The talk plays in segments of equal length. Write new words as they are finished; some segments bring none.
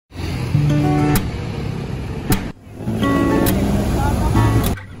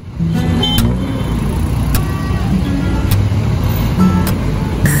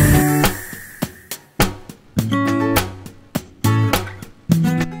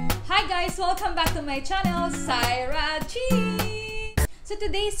guys! Welcome back to my channel, Cyra G! So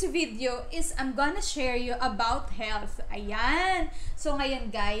today's video is I'm gonna share you about health. Ayan! So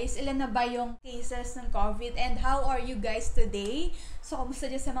ngayon guys, ilan na ba yung cases ng COVID and how are you guys today? So kumusta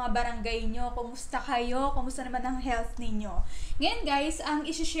dyan sa mga barangay nyo? Kumusta kayo? Kumusta naman ang health ninyo? Ngayon guys, ang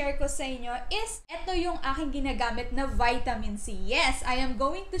isi-share ko sa inyo is ito yung aking ginagamit na vitamin C. Yes, I am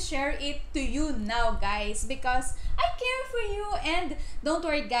going to share it to you now guys because I care for you and don't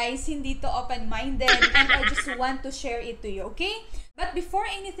worry guys, hindi to open-minded and I just want to share it to you, okay? But before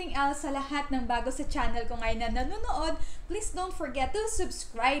anything else, sa lahat ng bago sa channel ko ngayon na nanonood, please don't forget to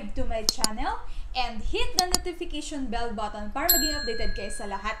subscribe to my channel and hit the notification bell button para maging updated kayo sa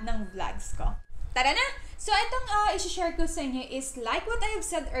lahat ng vlogs ko. Tara na! So, itong isi-share ko sa inyo is like what I have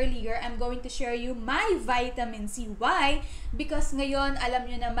said earlier, I'm going to share you my vitamin C. Why? Because ngayon, alam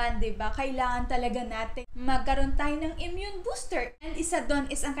nyo naman, diba, kailangan talaga natin magkaroon tayo ng immune booster. And isa doon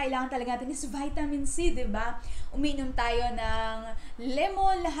is ang kailangan talaga natin is vitamin C, diba? Uminom tayo ng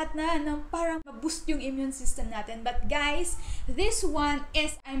lemon, lahat na, parang ma-boost yung immune system natin. But guys, this one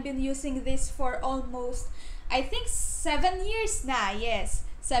is, I've been using this for almost, I think, 7 years na. Yes.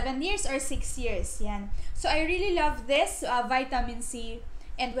 7 years or 6 years. Yan. So, I really love this vitamin C.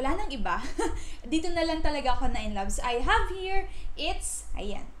 And wala nang iba. Dito na lang talaga ako na in love. So, I have here, it's,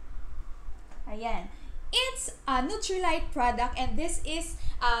 ayan. Ayan. It's a Nutrilite product and this is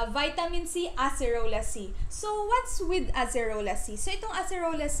vitamin C Acerola C. So, what's with Acerola C? So, itong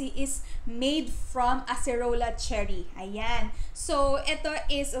Acerola C is made from Acerola cherry. Ayan. So, ito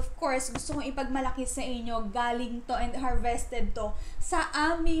is, of course, gusto kong ipagmalaki sa inyo, galing to and harvested to sa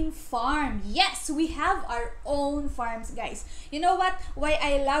aming farm. Yes, we have our own farms, guys. You know what? Why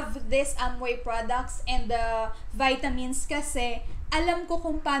I love this Amway products and the vitamins kasi alam ko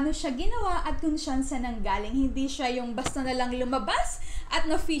kung paano siya ginawa at kung saan sa nanggaling. Hindi siya yung basta na lang lumabas at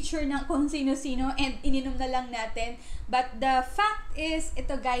na-feature ng kung sino-sino and ininom na lang natin. But the fact is,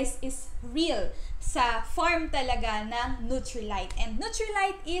 ito guys, is real sa farm talaga ng Nutrilite. And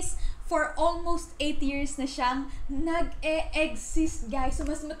Nutrilite is for almost 8 years na siyang nag-e-exist guys. So,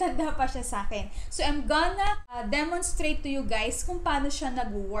 mas matanda pa siya sa akin. So, I'm gonna demonstrate to you guys kung paano siya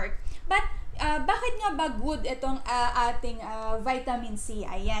nag-work. But, bakit nga ba good itong ating vitamin C?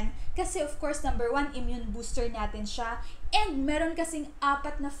 Ayan. Kasi of course, number 1, immune booster natin siya. And meron kasing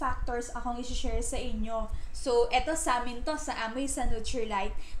 4 na factors akong isi-share sa inyo. So, eto sa amin to, sa Amway, sa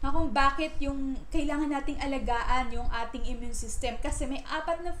Nutrilite, na kung bakit yung kailangan nating alagaan yung ating immune system. Kasi may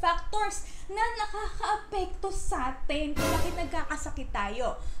 4 na factors na nakaka-apekto sa atin kung bakit nagkakasakit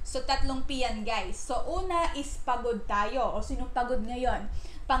tayo. So, 3 P yan guys. So, una is pagod tayo. O sinong pagod ngayon?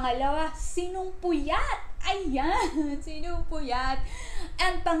 Pangalawa, sinong puyat? Ayan, sinong puyat?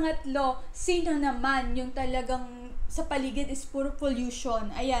 And pangatlo, sino naman yung talagang sa paligid is puro pollution.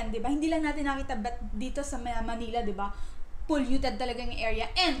 Ayan, di ba? Hindi lang natin nakita dito sa Manila, di ba? Polluted talaga yung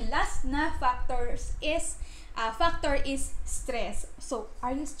area. And last na factor is stress. So,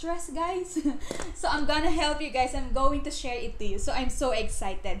 are you stressed, guys? So, I'm gonna help you guys. I'm going to share it to you. So, I'm so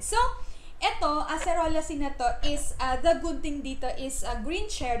excited. So, eto, Acerola C na to is, the good thing dito is green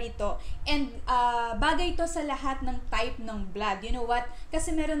cherry to. And bagay to sa lahat ng type ng blood. You know what?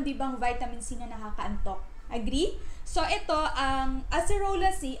 Kasi meron di bang vitamin C na nakakaantok? Agree? So, ito, ang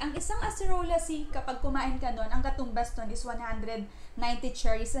Acerola C, ang isang Acerola C, kapag kumain ka nun, ang katumbas nun is 190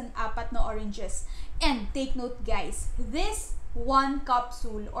 cherries and 4 na oranges. And take note guys, this 1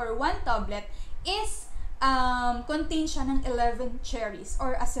 capsule or 1 tablet is contain siya ng 11 cherries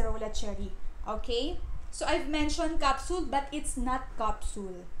or Acerola cherry. Okay? So, I've mentioned capsule but it's not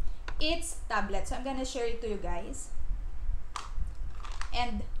capsule. It's tablet. So, I'm gonna share it to you guys.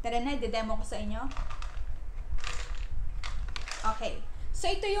 And, tara na, i-demo ko sa inyo. Okay. So,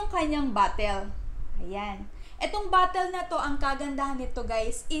 ito yung kanyang bottle. Ayan. Itong bottle na to, ang kagandahan nito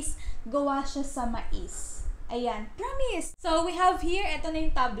guys is gawa siya sa mais. Ayan, promise! So, we have here, ito na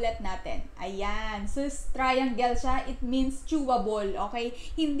yung tablet natin. Ayan. So, triangle siya. It means chewable. Okay?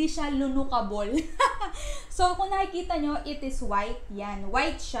 Hindi siya lunukable. So, kung nakikita nyo, it is white. Yan.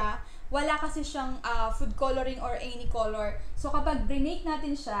 White siya. Wala kasi siyang food coloring or any color. So, kapag brinake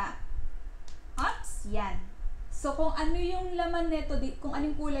natin siya, oops, yan. So, kung ano yung laman nito, kung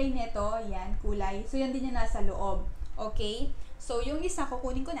anong kulay nito, yan, kulay. So, yan din yung nasa loob. Okay? So, yung isa,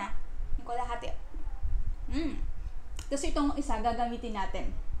 kukunin ko na. Yung kalahati. Kasi itong isa gagamitin natin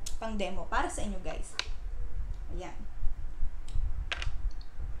pang demo para sa inyo guys. Ayan.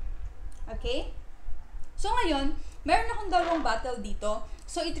 Okay? So ngayon, meron akong dalawang bottle dito.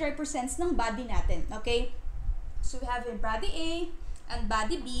 So it represents ng body natin. Okay? So we have a body A and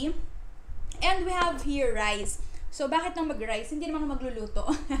body B. And we have here rice. So bakit nang mag-rice? Hindi naman ako magluluto.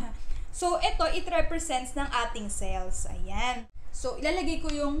 So, ito, it represents ng ating cells. Ayan. So, ilalagay ko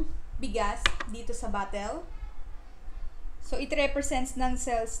yung bigas dito sa bottle. So, it represents ng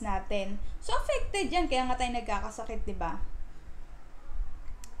cells natin. So, affected yan. Kaya nga tayo nagkakasakit, diba?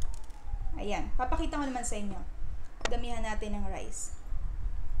 Ayan. Papakita ko naman sa inyo. Damihan natin ng rice.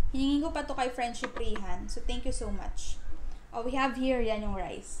 Hiningin ko pa to kay Friendship Rihan. So, thank you so much. Oh, we have here, yan yung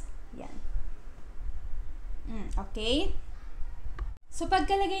rice. Yan. Okay. So,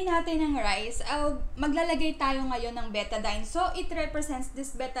 pagkalagay natin ng rice, maglalagay tayo ngayon ng betadine. So, it represents,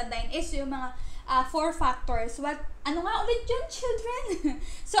 this betadine is yung mga 4 factors. Ano nga ulit yun, children?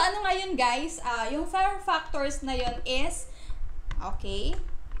 So, ano nga yun, guys? Yung 4 factors na yun is, okay,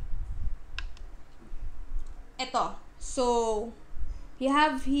 ito. So, you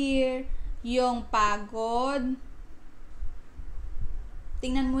have here yung pagod.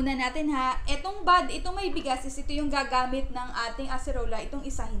 Tingnan muna natin ha. Itong may bigas is ito yung gagamit ng ating acerola. Itong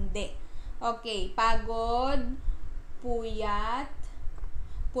isa hindi. Okay. Pagod, puyat,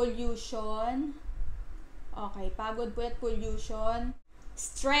 pollution. Okay. Pagod, puyat, pollution.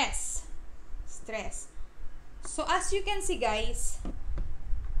 Stress. So, as you can see guys,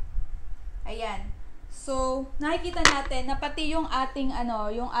 ayan. So, nakikita natin na pati yung ating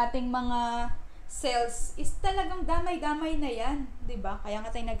mga cells is talagang damay-damay na yan, 'di ba? Kaya nga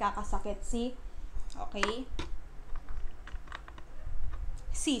tayo nagkakasakit, see? Okay?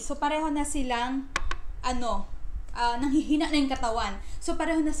 See, so pareho na silang nanghihina na yung katawan. So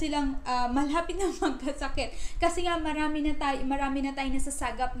pareho na silang malapit na magkasakit. Kasi nga marami na tayo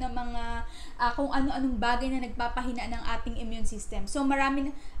nasasagap ng mga kung ano-anong bagay na nagpapahina ng ating immune system. So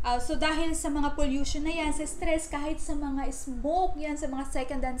so dahil sa mga pollution na yan, sa stress, kahit sa mga smoke yan, sa mga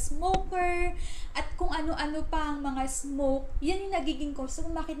second-hand smoker, at kung ano-ano pa ang mga smoke, yan yung nagiging cause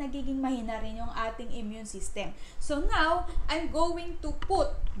kung bakit nagiging mahina rin yung ating immune system. So now, I'm going to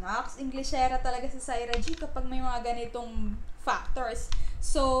put, Englishera talaga si Cyra G kapag may mga ganitong factors.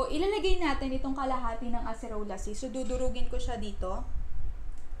 So, ilalagay natin itong kalahati ng Acerola C. So, dudurugin ko siya dito.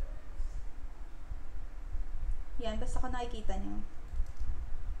 Yan, basta kung nakikita nyo.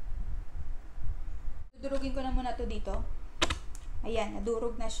 Dudurugin ko na muna to dito. Ayan,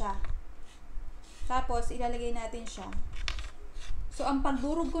 nadurog na siya. Tapos, ilalagay natin siya. So, ang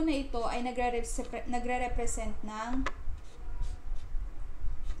pagdurog ko na ito ay nagre-represent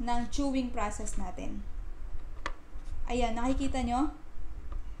ng chewing process natin. Ayan, nakikita nyo?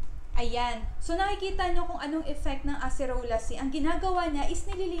 Ayan. So, nakikita nyo kung anong effect ng Acerola C. Ang ginagawa niya is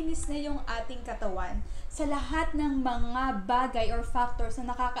nililinis na yung ating katawan sa lahat ng mga bagay or factors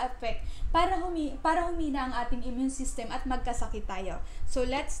na nakaka-affect para humina ang ating immune system at magkasakit tayo. So,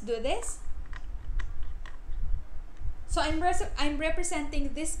 let's do this. So, I'm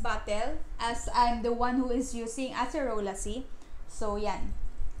representing this bottle as I'm the one who is using Acerola C. So, yan.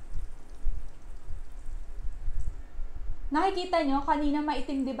 Nakikita nyo, kanina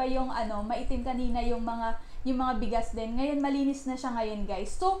maitim, di ba yung maitim kanina yung mga bigas din. Ngayon, malinis na siya ngayon,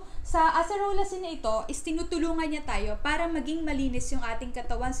 guys. So, sa Acerola C na ito, is tinutulungan niya tayo para maging malinis yung ating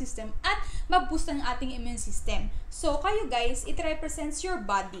katawan system at mag-boost ang ating immune system. So, kayo guys, it represents your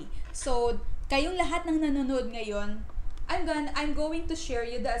body. So, kayong lahat ng nanonood ngayon, I'm going to share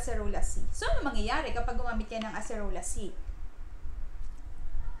you the Acerola C. So, ano mangyayari kapag gumamit kayo ng Acerola C?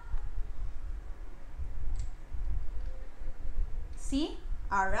 See?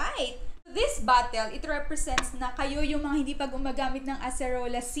 Alright. This bottle, it represents na kayo yung mga hindi pa gumagamit ng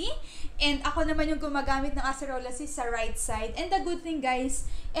Acerola C. And ako naman yung gumagamit ng Acerola C sa right side. And the good thing guys,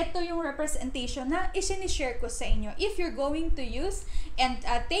 ito yung representation na isinishare ko sa inyo. If you're going to use and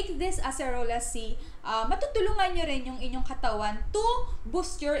take this Acerola C, matutulungan nyo rin yung inyong katawan to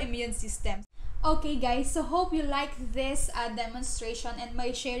boost your immune system. Okay guys, so hope you like this demonstration and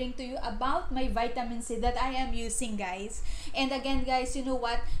my sharing to you about my vitamin C that I am using guys. And again guys, you know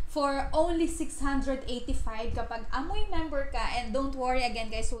what? For only 685 kapag Amway member ka, and don't worry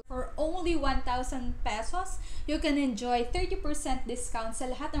again guys, for only 1,000 pesos, you can enjoy 30% discount sa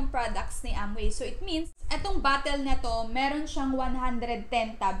lahat ng products ni Amway. So it means, etong bottle na to, meron siyang 110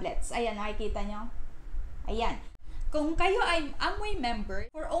 tablets. Ayan, nakikita nyo? Ayan. Kung kayo ay Amway member,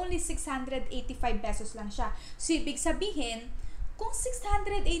 for only 685 pesos lang siya. So, ibig sabihin, kung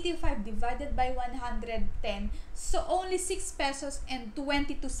 685 divided by 110, so only 6 pesos and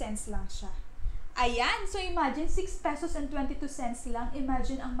 22 cents lang siya. Ayan, so imagine 6 pesos and 22 cents lang.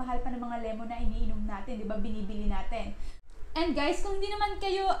 Imagine ang mahal pa ng mga lemon na iniinom natin, di ba, binibili natin. And guys, kung hindi naman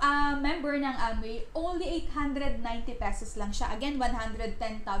kayo member ng Amway, only 890 pesos lang siya. Again,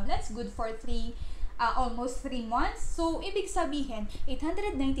 110 tablets, good for 3 almost 3 months. So, ibig sabihin,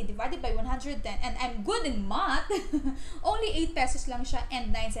 890 divided by 110, and I'm good in math, only 8 pesos lang siya and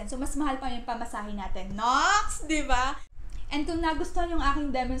 9 cents. So, mas mahal pa yung pamasahe natin. Nox! Diba? And kung nagustuhan yung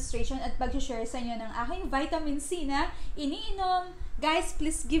aking demonstration at pag-share sa inyo ng aking vitamin C na iniinom, guys,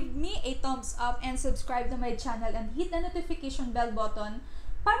 please give me a thumbs up and subscribe to my channel and hit the notification bell button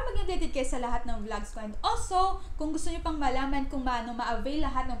para maging updated kayo sa lahat ng vlogs ko. And also, kung gusto nyo pang malaman kung paano ma-avail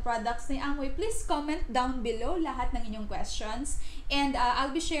lahat ng products ni Amway, please comment down below lahat ng inyong questions. And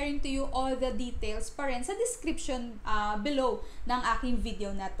I'll be sharing to you all the details pa rin sa description below ng aking video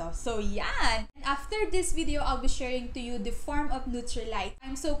na to. So, yan! And after this video, I'll be sharing to you the form of Nutrilite.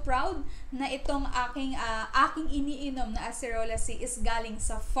 I'm so proud na itong aking iniinom na Acerola C is galing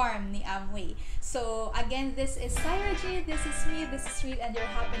sa farm ni Amway. So, again, this is Cyra G, this is me, this is Real, and your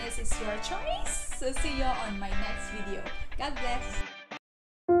happiness is your choice. So, see you on my next video. God bless!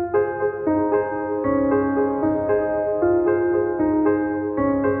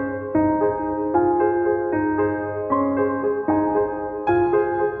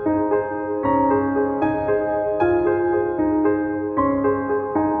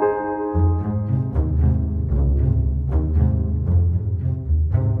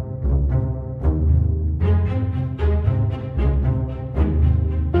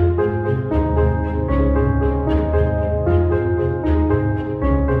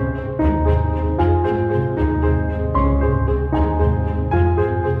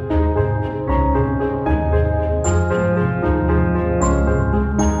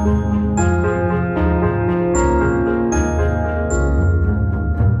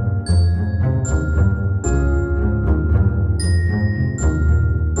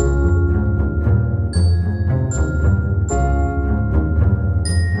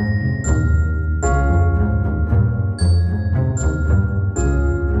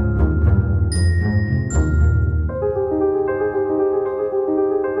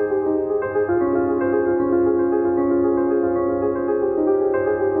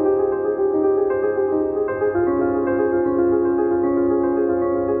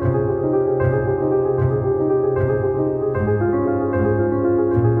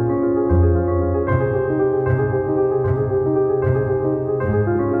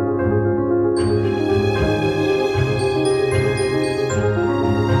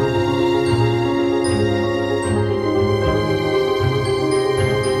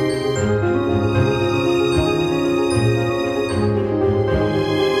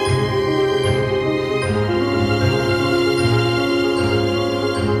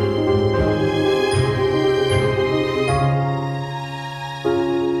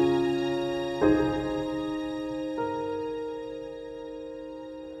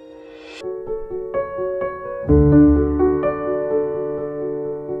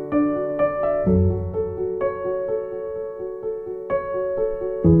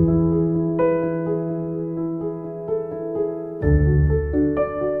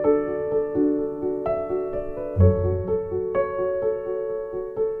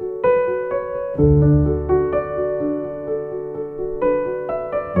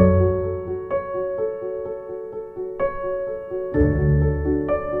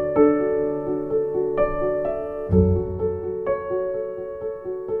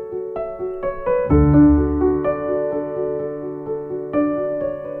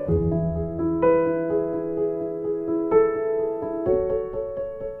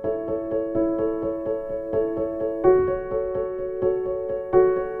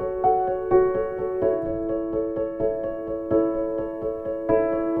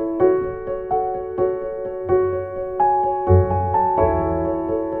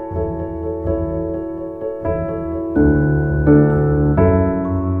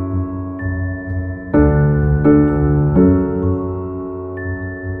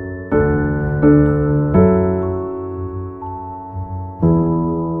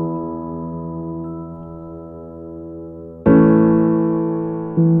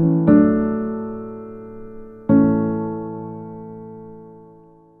 Thank you.